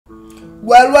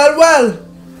Well.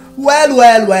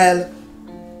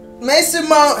 Mason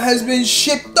Mount has been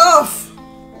shipped off.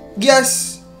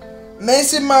 Yes,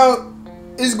 Mason Mount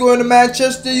is going to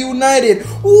Manchester United.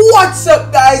 What's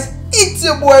up, guys? It's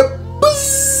your boy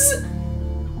Buzz.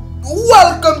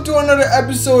 Welcome to another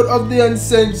episode of the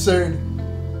Uncensored.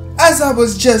 As I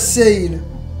was just saying,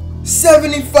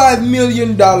 $75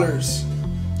 million.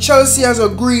 Chelsea has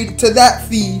agreed to that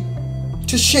fee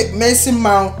to ship Mason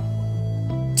Mount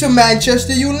to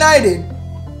Manchester United.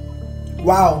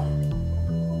 Wow.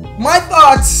 My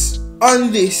thoughts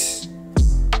on this: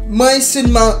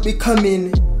 Mason Mount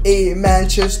becoming a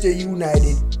Manchester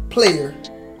United player.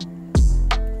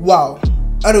 Wow.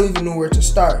 I don't even know where to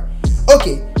start.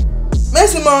 Okay.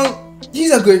 Mason Mount,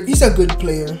 he's a good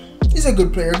player. He's a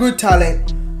good player, good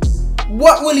talent.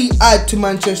 What will he add to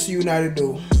Manchester United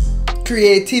though?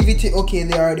 Creativity, okay,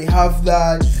 they already have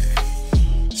that.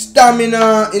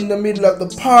 Stamina in the middle of the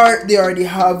park, they already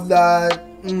have that.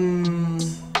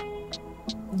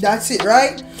 That's it,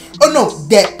 right? Oh no,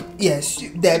 depth. Yes,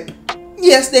 depth.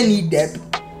 Yes, they need depth.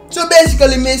 So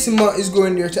basically, Mason Mount is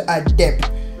going there to add depth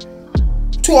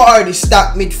to already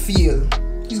stacked midfield.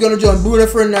 He's gonna join Bruno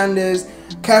Fernandes,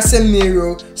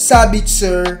 Casemiro,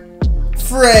 Sabitzer,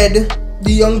 Fred,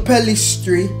 the young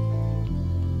Pellistri,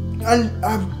 and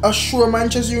I'm sure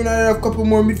Manchester United have a couple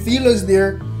more midfielders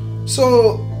there.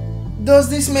 So does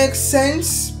this make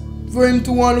sense for him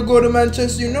to want to go to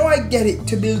Manchester? You know, I get it,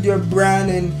 to build your brand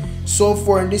and so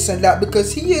forth and this and that,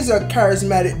 because he is a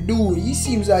charismatic dude. He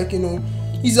seems like, you know,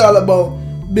 he's all about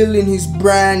building his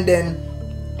brand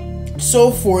and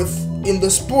so forth in the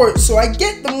sport. So I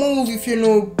get the move. If you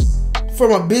know,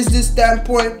 from a business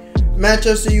standpoint,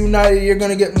 Manchester United, you're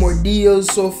gonna get more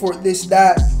deals, so forth, this,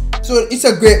 that. So it's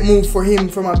a great move for him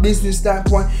from a business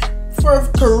standpoint. For a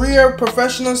career,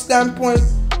 professional standpoint,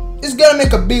 it's gonna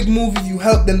make a big move if you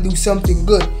help them do something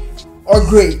good or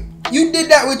great. You did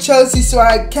that with Chelsea, so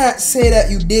I can't say that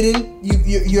you didn't.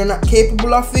 You're not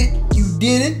capable of it. You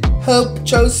did help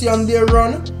Chelsea on their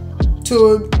run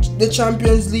to the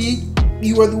Champions League.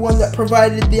 You were the one that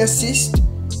provided the assist.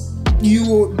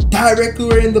 You directly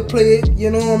were in the play.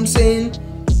 You know what I'm saying?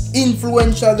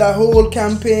 Influential that whole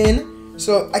campaign.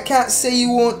 So I can't say you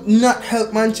won't not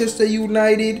help Manchester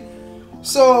United.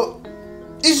 So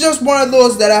it's just one of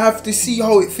those that I have to see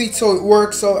how it fits, how it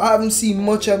works. So I haven't seen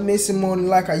much of Mason Mount in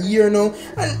like a year now,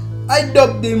 and I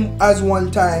dubbed him as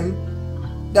one time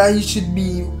that he should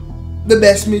be the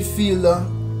best midfielder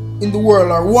in the world,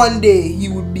 or one day he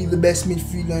would be the best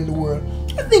midfielder in the world.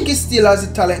 I think he still has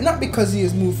the talent, not because he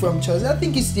has moved from Chelsea. I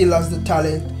think he still has the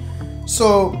talent.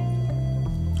 So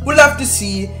we'll have to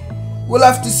see. We'll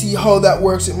have to see how that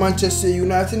works at Manchester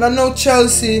United. I know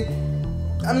Chelsea,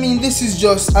 I mean, this is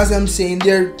just, as I'm saying,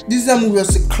 this is a move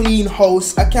that's a clean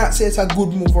house. I can't say it's a good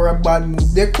move or a bad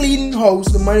move. They're cleaning house.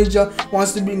 The manager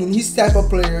wants to bring in his type of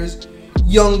players,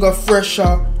 younger,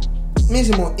 fresher.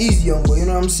 Mason Mount is younger, you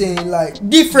know what I'm saying? Like,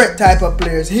 different type of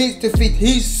players, to fit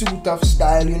his suit of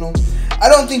style, you know. I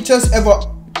don't think Chelsea ever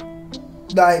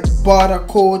like bought a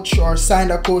coach or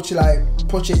signed a coach like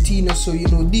Pochettino. So, you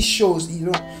know, this shows, you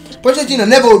know, Pochettino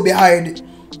never would be hired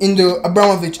in the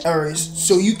Abramovich era,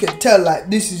 so you can tell like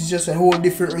this is just a whole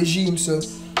different regime. So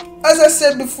as I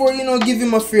said before, you know, give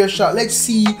him a fair shot. Let's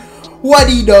see what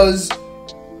he does.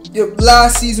 The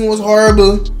last season was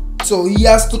horrible, so he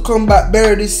has to come back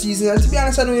better this season. And to be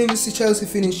honest, I don't even see Chelsea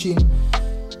finishing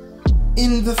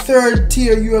in the third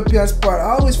tier European spot.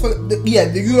 I always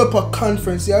forget the Europa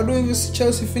Conference. I don't even see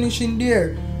Chelsea finishing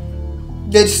there.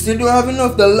 They still don't have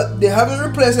enough. They haven't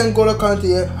replaced N'Golo Kante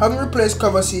yet. Haven't replaced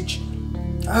Kovacic.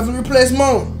 I haven't replaced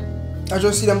Mount. I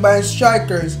just see them buying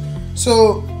strikers.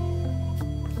 So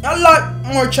a lot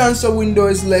more transfer window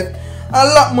is left. A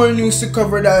lot more news to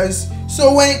cover, guys.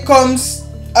 So when it comes,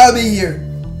 I'll be here.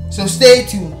 So stay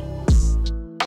tuned.